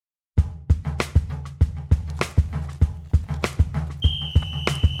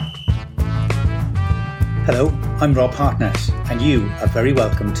Hello, I'm Rob Hartnett, and you are very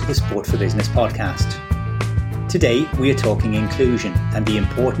welcome to the Sport for Business podcast. Today, we are talking inclusion and the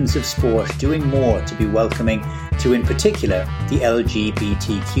importance of sport doing more to be welcoming to, in particular, the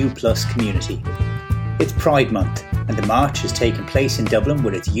LGBTQ+ community. It's Pride Month, and the march has taken place in Dublin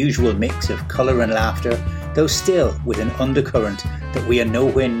with its usual mix of colour and laughter, though still with an undercurrent that we are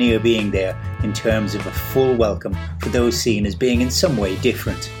nowhere near being there in terms of a full welcome for those seen as being in some way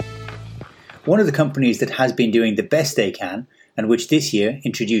different. One of the companies that has been doing the best they can, and which this year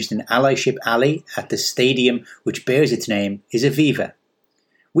introduced an allyship alley at the stadium which bears its name, is Aviva.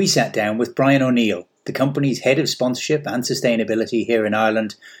 We sat down with Brian O'Neill, the company's head of sponsorship and sustainability here in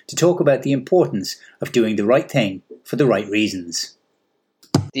Ireland, to talk about the importance of doing the right thing for the right reasons.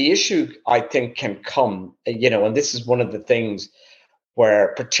 The issue, I think, can come, and this is one of the things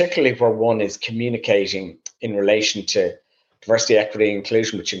where, particularly where one is communicating in relation to diversity, equity, and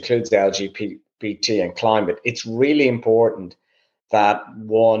inclusion, which includes the LGBT and climate, it's really important that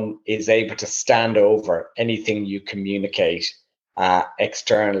one is able to stand over anything you communicate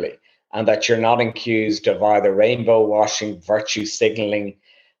externally, and that you're not accused of either rainbow washing, virtue signalling,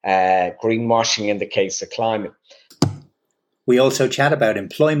 greenwashing in the case of climate. We also chat about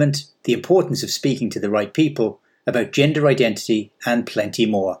employment, the importance of speaking to the right people, about gender identity, and plenty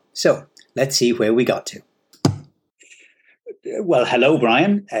more. So let's see where we got to. Well, hello,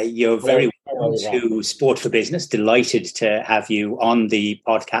 Brian. You're very welcome to Sport for Business. Delighted to have you on the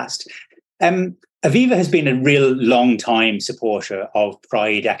podcast. Aviva has been a real long-time supporter of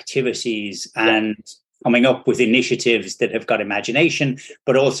Pride activities and coming up with initiatives that have got imagination,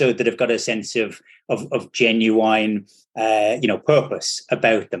 but also that have got a sense of genuine, purpose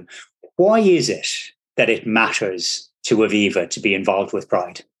about them. Why is it that it matters to Aviva to be involved with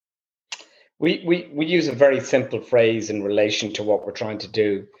Pride? We use a very simple phrase in relation to what we're trying to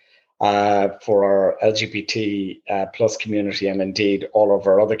do for our LGBT plus community, and indeed all of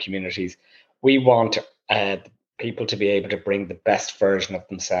our other communities. We want people to be able to bring the best version of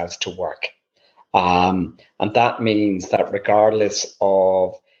themselves to work. And that means that regardless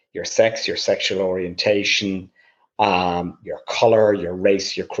of your sex, your sexual orientation, your colour, your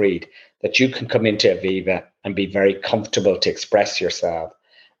race, your creed, that you can come into Aviva and be very comfortable to express yourself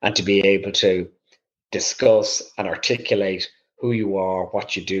and to be able to discuss and articulate who you are,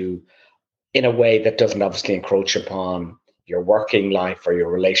 what you do, in a way that doesn't obviously encroach upon your working life or your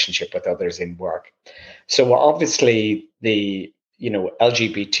relationship with others in work. So obviously the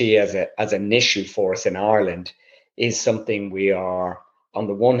LGBT as an issue for us in Ireland is something we are, on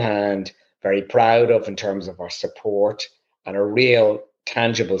the one hand, very proud of in terms of our support and a real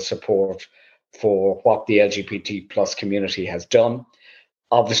tangible support for what the LGBT plus community has done.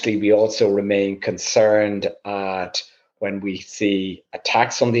 Obviously, we also remain concerned at when we see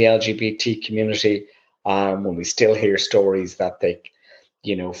attacks on the LGBT community, when we still hear stories that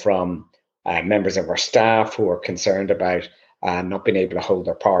from members of our staff who are concerned about not being able to hold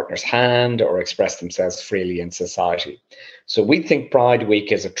their partner's hand or express themselves freely in society. So we think Pride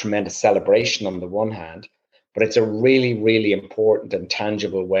Week is a tremendous celebration on the one hand, but it's a really, really important and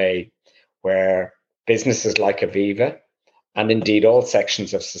tangible way where businesses like Aviva and indeed all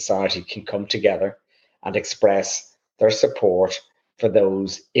sections of society can come together and express their support for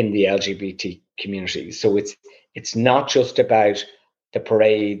those in the LGBT community. So it's not just about the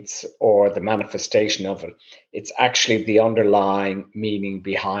parades or the manifestation of it. It's actually the underlying meaning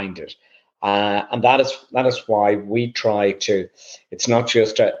behind it. And that is why we try to, it's not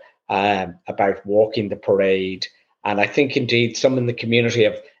just about walking the parade. And I think indeed some in the community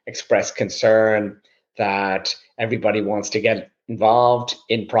have expressed concern that everybody wants to get involved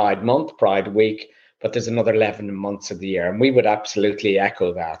in Pride Month, Pride Week, but there's another 11 months of the year. And we would absolutely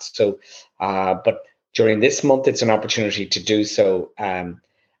echo that. So, but during this month, it's an opportunity to do so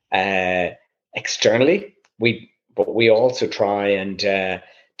externally. But we also try and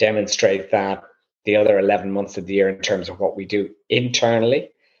demonstrate that the other 11 months of the year in terms of what we do internally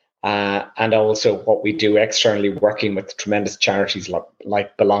and also what we do externally, working with tremendous charities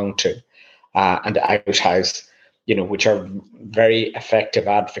like Belong To and Outhouse, which are very effective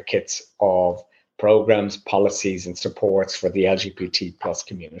advocates of programs, policies, and supports for the LGBT plus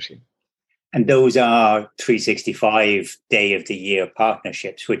community. And those are 365 day of the year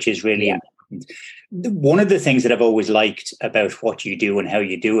partnerships, which is really important. One of the things that I've always liked about what you do and how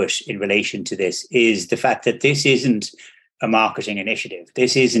you do it in relation to this is the fact that this isn't a marketing initiative.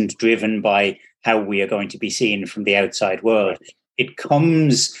 This isn't driven by how we are going to be seen from the outside world. It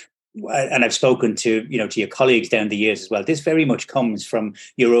comes, and I've spoken to your colleagues down the years as well, this very much comes from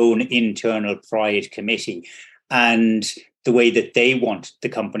your own internal Pride committee and the way that they want the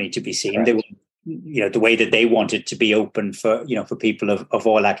company to be seen. Right. They want the way that they want it to be open for, for people of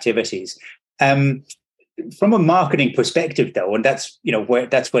all activities. From a marketing perspective, though, and that's,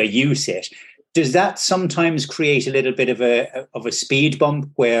 where you sit, does that sometimes create a little bit of a speed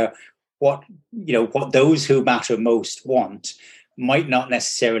bump where what those who matter most want might not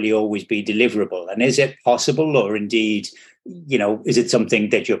necessarily always be deliverable? And is it possible, or indeed, is it something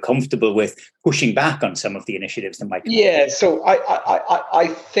that you're comfortable with pushing back on some of the initiatives that might come? Yeah, so I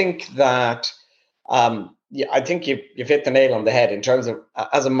think that I think you've hit the nail on the head in terms of,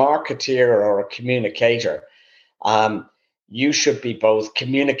 as a marketeer or a communicator, you should be both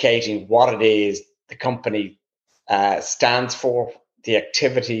communicating what it is the company stands for, the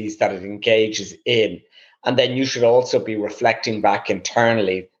activities that it engages in, and then you should also be reflecting back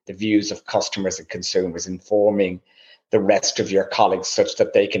internally the views of customers and consumers, informing the rest of your colleagues such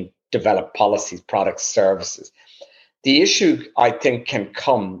that they can develop policies, products, services. The issue, I think, can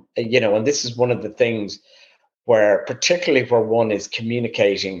come, and this is one of the things where, particularly where one is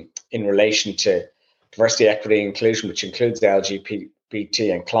communicating in relation to diversity, equity, and inclusion, which includes the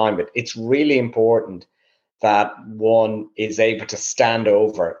LGBT and climate, it's really important that one is able to stand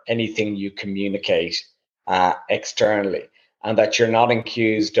over anything you communicate externally, and that you're not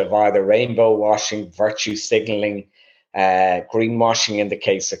accused of either rainbow washing, virtue signaling, greenwashing in the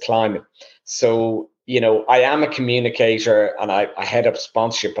case of climate. So, I am a communicator and I head up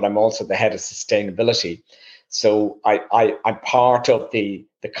sponsorship, but I'm also the head of sustainability. So I'm part of the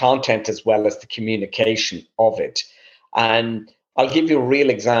content as well as the communication of it. And I'll give you a real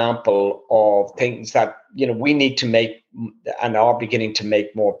example of things that, we need to make and are beginning to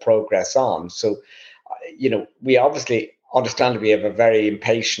make more progress on. So, we obviously understand that we have a very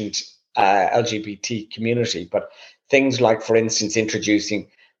impatient LGBT community, but things like, for instance, introducing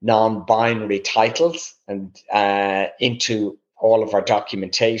non-binary titles and into all of our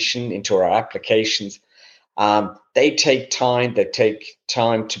documentation, into our applications. They take time. They take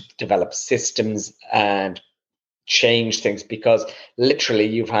time to develop systems and change things, because literally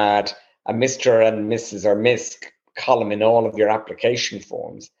you've had a Mr. and Mrs. or Miss column in all of your application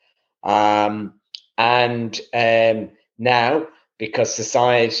forms. Now, because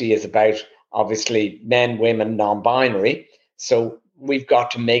society is about obviously men, women, non-binary, so we've got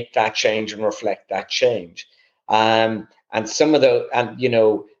to make that change and reflect that change. And some of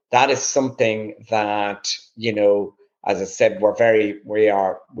that is something that, as I said, we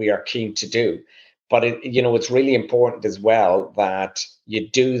are keen to do. But it's really important as well that you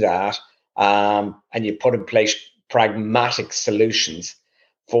do that, and you put in place pragmatic solutions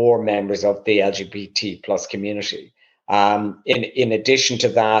for members of the LGBT plus community. In addition to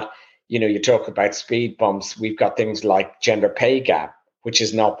that, you talk about speed bumps. We've got things like gender pay gap, which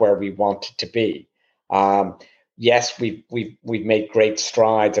is not where we want it to be. Yes, we've made great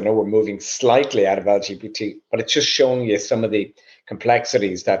strides. I know we're moving slightly out of LGBT, but it's just showing you some of the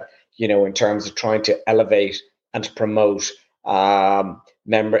complexities that, in terms of trying to elevate and to promote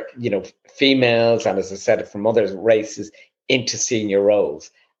females, and as I said, from other races into senior roles.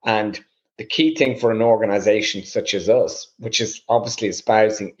 And the key thing for an organization such as us, which is obviously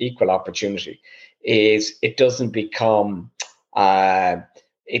espousing equal opportunity, is it doesn't become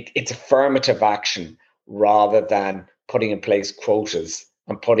it's affirmative action rather than putting in place quotas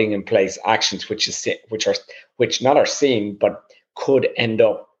and putting in place actions which not are seen but could end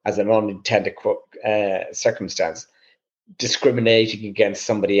up as an unintended circumstance, discriminating against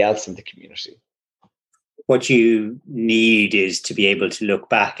somebody else in the community. What you need is to be able to look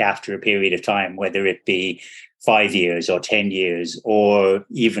back after a period of time, whether it be 5 years or 10 years or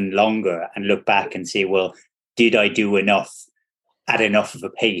even longer, and look back and say, well, did I do enough at enough of a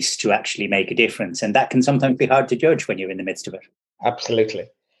pace to actually make a difference? And that can sometimes be hard to judge when you're in the midst of it. Absolutely.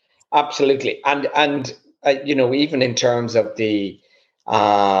 And even in terms of the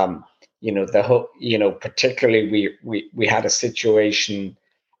particularly we had a situation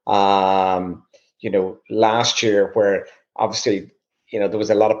last year where obviously there was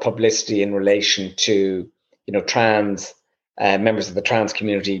a lot of publicity in relation to trans members of the trans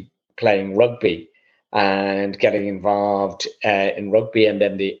community playing rugby and getting involved in rugby, and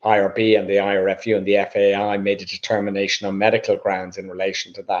then the IRB and the IRFU and the FAI made a determination on medical grounds in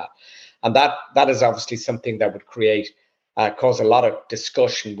relation to that. And that is obviously something that would cause a lot of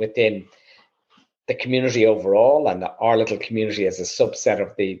discussion within the community overall, and our little community as a subset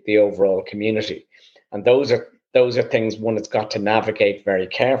of the overall community. And those are things one has got to navigate very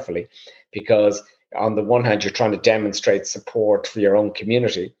carefully, because on the one hand, you're trying to demonstrate support for your own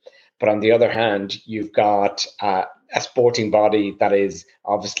community, but on the other hand, you've got a sporting body that is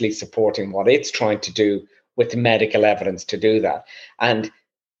obviously supporting what it's trying to do with the medical evidence to do that. And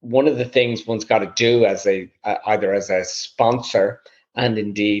one of the things one's got to do as either as a sponsor and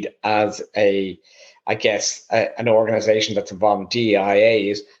indeed as an organization that's involved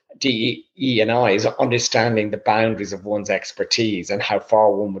in DE&I is understanding the boundaries of one's expertise and how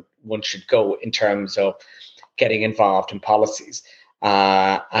far one should go in terms of getting involved in policies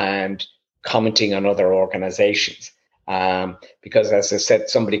and commenting on other organizations. Because as I said,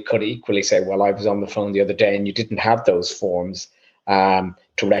 somebody could equally say, well, I was on the phone the other day and you didn't have those forms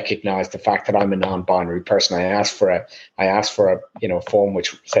to recognize the fact that I'm a non-binary person. I asked for a form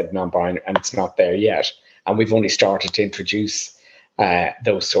which said non-binary and it's not there yet. And we've only started to introduce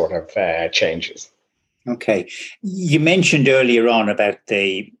those sort of changes. Okay. You mentioned earlier on about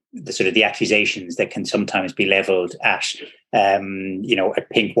the sort of the accusations that can sometimes be leveled at, at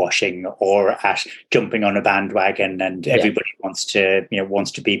pink washing or at jumping on a bandwagon, and everybody wants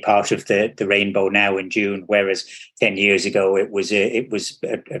to be part of the rainbow now in June, whereas 10 years ago it was a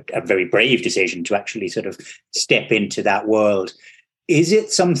very brave decision to actually sort of step into that world. Is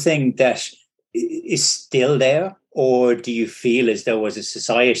it something that is still there, or do you feel as though as a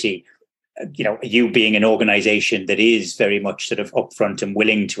society, you being an organization that is very much sort of upfront and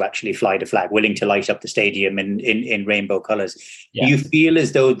willing to actually fly the flag, willing to light up the stadium in rainbow colors, do you feel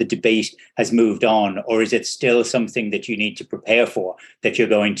as though the debate has moved on, or is it still something that you need to prepare for, that you're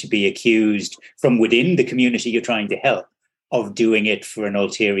going to be accused from within the community you're trying to help of doing it for an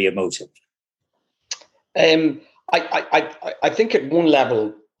ulterior motive? I think at one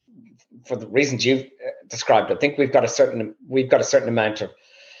level, for the reasons you've described, I think we've got a certain amount of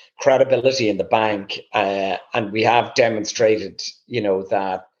credibility in the bank, and we have demonstrated,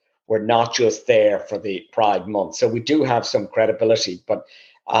 that we're not just there for the Pride month. So we do have some credibility, but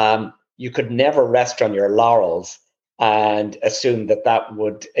you could never rest on your laurels and assume that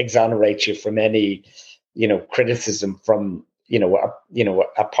would exonerate you from any, criticism from,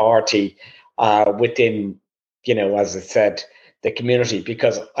 a party within, as I said, the community,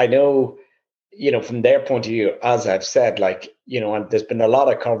 because I know, from their point of view, as I've said, and there's been a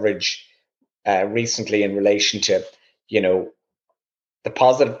lot of coverage recently in relation to, the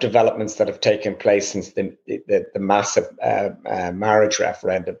positive developments that have taken place since the massive marriage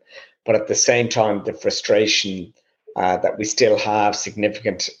referendum, but at the same time, the frustration that we still have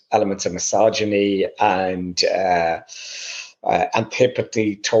significant elements of misogyny and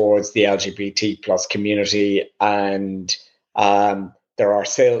antipathy towards the LGBT plus community, and there are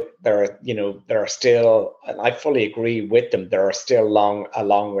still, and I fully agree with them, there are still a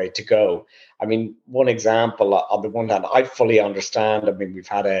long way to go. I mean, one example, on the one hand, I fully understand. I mean, we've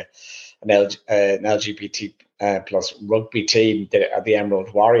had an LGBT plus rugby team, the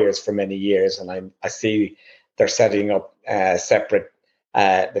Emerald Warriors, for many years, and I see they're setting up they've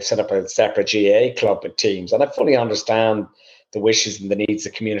set up a separate GAA club with teams, and I fully understand the wishes and the needs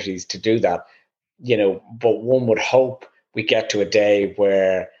of communities to do that, but one would hope we get to a day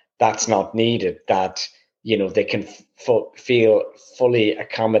where that's not needed, that, they can feel fully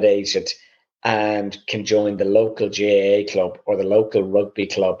accommodated and can join the local GAA club or the local rugby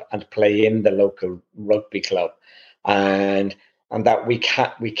club and play in the local rugby club. And that we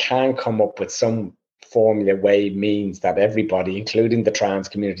can come up with some formula way means that everybody, including the trans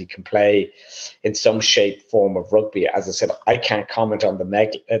community, can play in some shape, form of rugby. As I said, I can't comment on the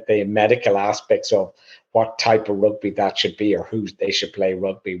medical aspects of what type of rugby that should be or who they should play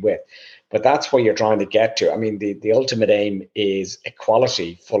rugby with. But that's where you're trying to get to. I mean, the ultimate aim is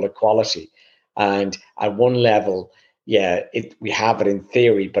equality, full equality. And at one level, we have it in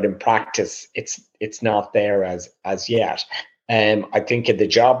theory, but in practice, it's not there as yet. I think in the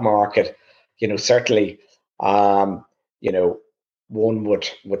job market, certainly, one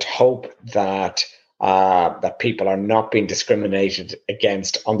would hope that that people are not being discriminated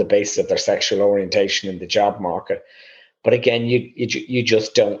against on the basis of their sexual orientation in the job market. But again, you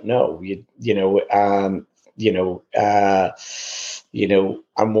just don't know. And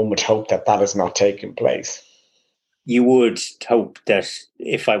one would hope that is not taking place. You would hope that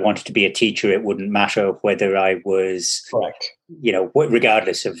if I wanted to be a teacher, it wouldn't matter whether I was, correct,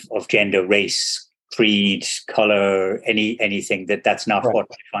 regardless of gender, race, creed, color, anything, that's not what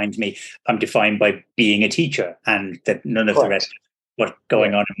defines me. I'm defined by being a teacher, and that none of the rest of what's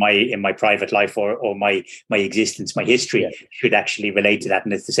going on in my private life or my existence, my history should actually relate to that.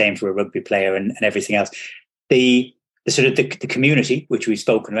 And it's the same for a rugby player and everything else. The sort of the community, which we've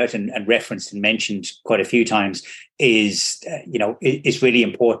spoken about and referenced and mentioned quite a few times, is really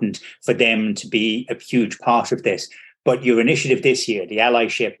important for them to be a huge part of this. But your initiative this year, the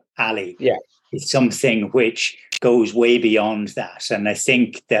Allyship Alley, is something which goes way beyond that. And I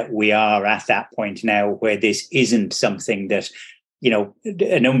think that we are at that point now where this isn't something that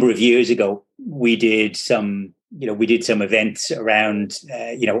a number of years ago, we did some events around,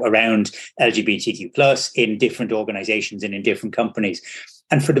 around LGBTQ plus in different organizations and in different companies.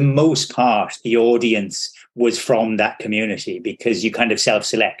 And for the most part, the audience was from that community, because you kind of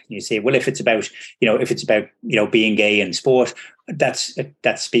self-select. You say, well, if it's about being gay in sport, that's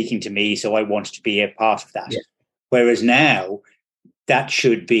speaking to me, so I want to be a part of that. Yeah. Whereas now, that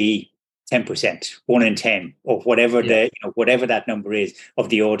should be 10%, 1 in 10, or whatever whatever that number is of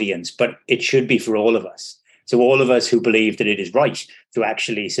the audience, but it should be for all of us. So all of us who believe that it is right to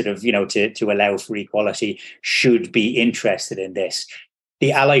actually sort of, to allow for equality should be interested in this. The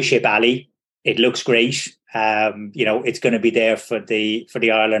allyship alley, it looks great. It's going to be there for the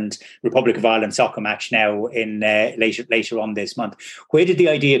Republic of Ireland soccer match now in later on this month. Where did the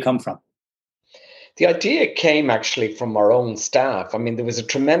idea come from? The idea came actually from our own staff. I mean, there was a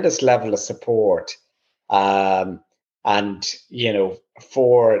tremendous level of support, for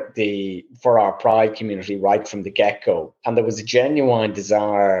our Pride community right from the get-go, and there was a genuine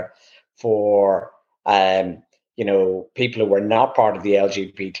desire for people who were not part of the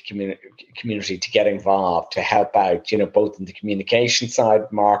LGBT community to get involved, to help out, both in the communication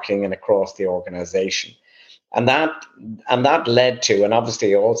side, marketing, and across the organization. And that led to, and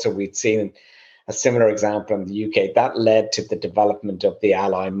obviously also we'd seen a similar example in the UK, that led to the development of the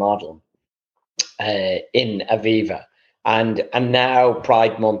ally model in Aviva. And now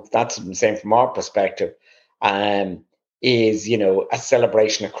Pride Month, that's what I'm saying from our perspective, is, a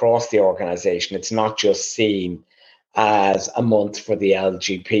celebration across the organization. It's not just seen as a month for the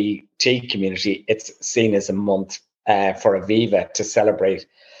LGBT community. It's seen as a month for Aviva to celebrate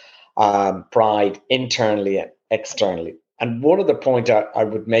Pride internally and externally. And one other point I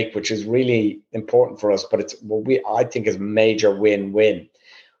would make, which is really important for us, but I think is a major win-win.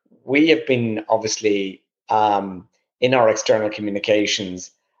 We have been obviously in our external communications,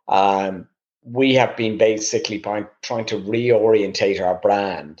 we have been basically trying to reorientate our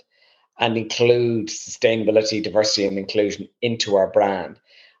brand and include sustainability, diversity, and inclusion into our brand.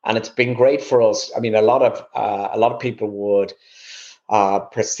 And it's been great for us. I mean, a lot of people would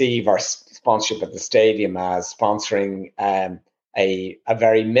perceive our sponsorship at the stadium as sponsoring a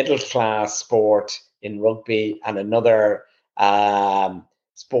very middle class sport in rugby, and another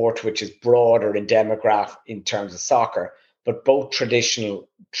sport which is broader in demographic in terms of soccer, but both traditional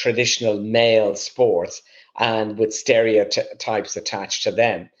male sports and with stereotypes attached to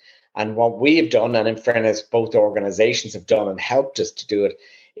them. And what we have done, and in fairness, both organizations have done and helped us to do it,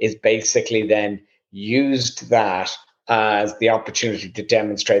 is basically then used that as the opportunity to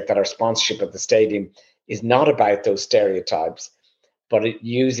demonstrate that our sponsorship at the stadium is not about those stereotypes, but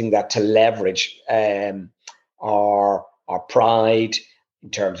using that to leverage our pride in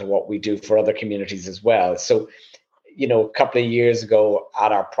terms of what we do for other communities as well. So, a couple of years ago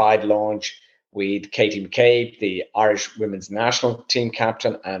at our Pride launch, we'd Katie McCabe, the Irish women's national team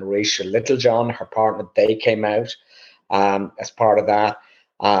captain, and Rachel Littlejohn, her partner, they came out as part of that.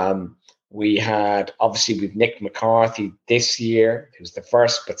 We had, obviously, with Nick McCarthy this year, who's the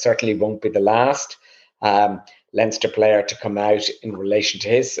first, but certainly won't be the last, Leinster player to come out in relation to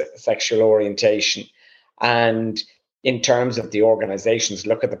his sexual orientation. And in terms of the organizations,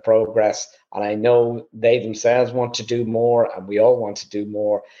 look at the progress. And I know they themselves want to do more, and we all want to do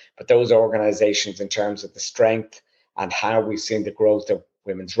more. But those organizations, in terms of the strength and how we've seen the growth of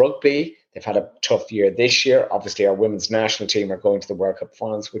women's rugby, they've had a tough year this year. Obviously, our women's national team are going to the World Cup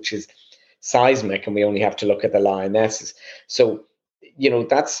finals, which is seismic, and we only have to look at the Lionesses. So,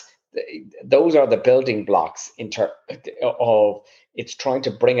 those are the building blocks of it's trying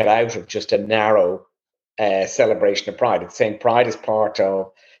to bring it out of just a narrow celebration of Pride. It's saying Pride is part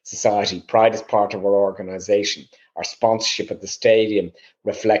of society. Pride is part of our organization. Our sponsorship at the stadium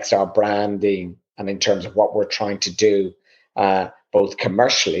reflects our branding and in terms of what we're trying to do, both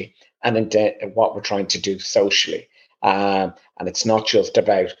commercially and in what we're trying to do socially. And it's not just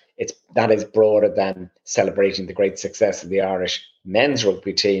about, that is broader than celebrating the great success of the Irish men's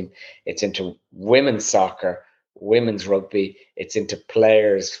rugby team. It's into women's soccer, women's rugby, it's into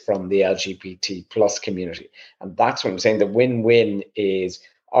players from the LGBT plus community. And that's what I'm saying. The win-win is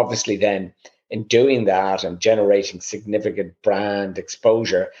obviously then in doing that and generating significant brand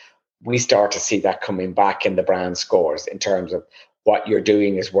exposure, we start to see that coming back in the brand scores in terms of what you're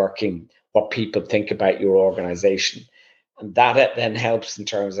doing is working, what people think about your organization. And that then helps in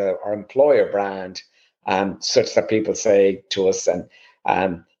terms of our employer brand, such that people say to us, and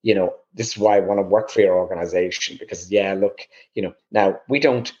this is why I want to work for your organization, because now you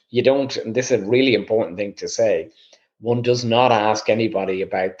don't, and this is a really important thing to say, one does not ask anybody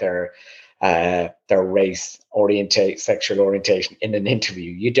about their their race, sexual orientation in an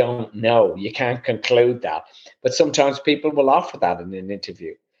interview. You don't know. You can't conclude that. But sometimes people will offer that in an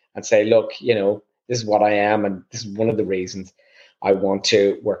interview and say, look, this is what I am, and this is one of the reasons I want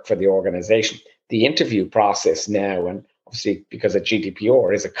to work for the organization. The interview process now, and obviously because of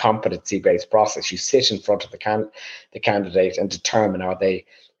GDPR, is a competency-based process. You sit in front of the candidate and determine are they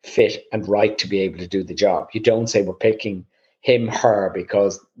fit and right to be able to do the job. You don't say we're picking him, her,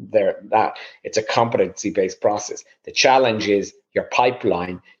 because it's a competency-based process. The challenge is your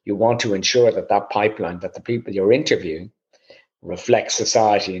pipeline. You want to ensure that pipeline, that the people you're interviewing reflect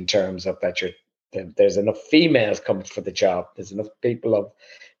society in terms of that there's enough females coming for the job. There's enough people of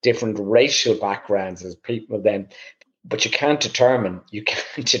different racial backgrounds as people then. But you can't determine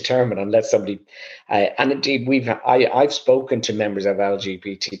unless somebody, and indeed I've spoken to members of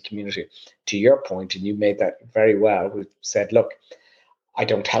LGBT community, to your point, and you made that very well. We've said, look, I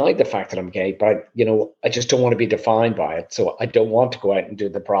don't hide the fact that I'm gay, but I just don't want to be defined by it. So I don't want to go out and do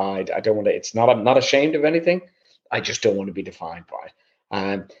the pride. I don't want to. I'm not ashamed of anything. I just don't want to be defined by it.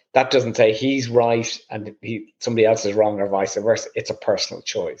 And that doesn't say he's right and somebody else is wrong or vice versa. It's a personal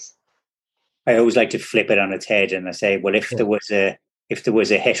choice. I always like to flip it on its head, and I say, well, if there was a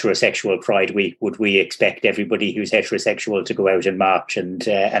heterosexual Pride Week, would we expect everybody who's heterosexual to go out and march and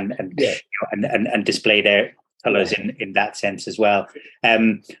display their colours in that sense as well?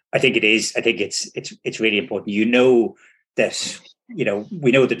 I think it is. I think it's really important. We know that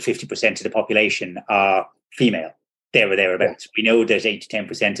 50% of the population are female, there or thereabouts. We know there's 8 to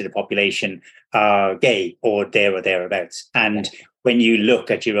 10% of the population are gay or there or thereabouts, and when you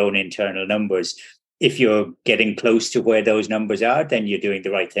look at your own internal numbers, if you're getting close to where those numbers are, then you're doing the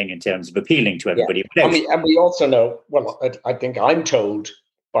right thing in terms of appealing to everybody. Yeah. And we also know, well, I think I'm told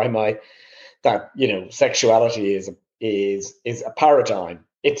by sexuality is a paradigm.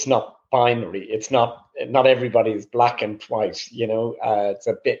 It's not binary. It's not everybody is black and white. It's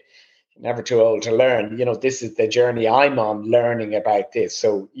a bit never too old to learn. This is the journey I'm on, learning about this.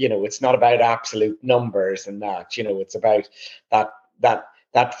 So it's not about absolute numbers and that. It's about that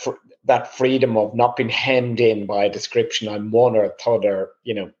freedom of not being hemmed in by a description. I'm one or t'other,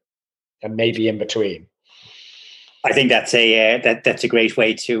 and maybe in between. I think that's a great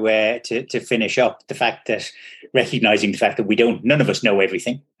way to finish up. The fact that recognizing the fact that none of us know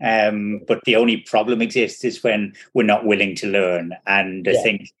everything, but the only problem exists is when we're not willing to learn. And I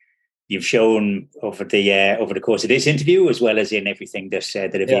think you've shown over the course of this interview, as well as in everything that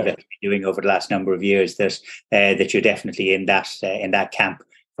Aviva has been doing over the last number of years, that you're definitely in that camp,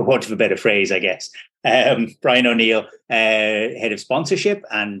 for want of a better phrase, I guess. Brian O'Neill, head of sponsorship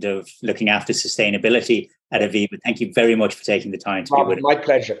and of looking after sustainability at Aviva. Thank you very much for taking the time to be with us. My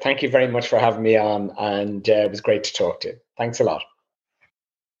pleasure. Thank you very much for having me on, and it was great to talk to you. Thanks a lot.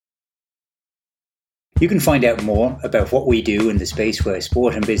 You can find out more about what we do in the space where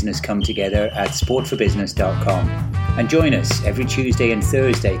sport and business come together at sportforbusiness.com. And join us every Tuesday and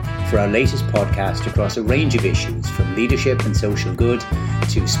Thursday for our latest podcast across a range of issues, from leadership and social good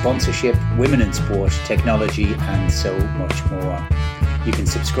to sponsorship, women in sport, technology, and so much more. You can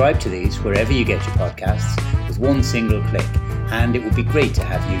subscribe to these wherever you get your podcasts with one single click, and it would be great to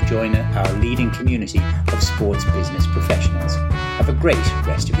have you join our leading community of sports business professionals. Have a great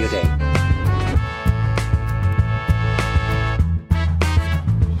rest of your day.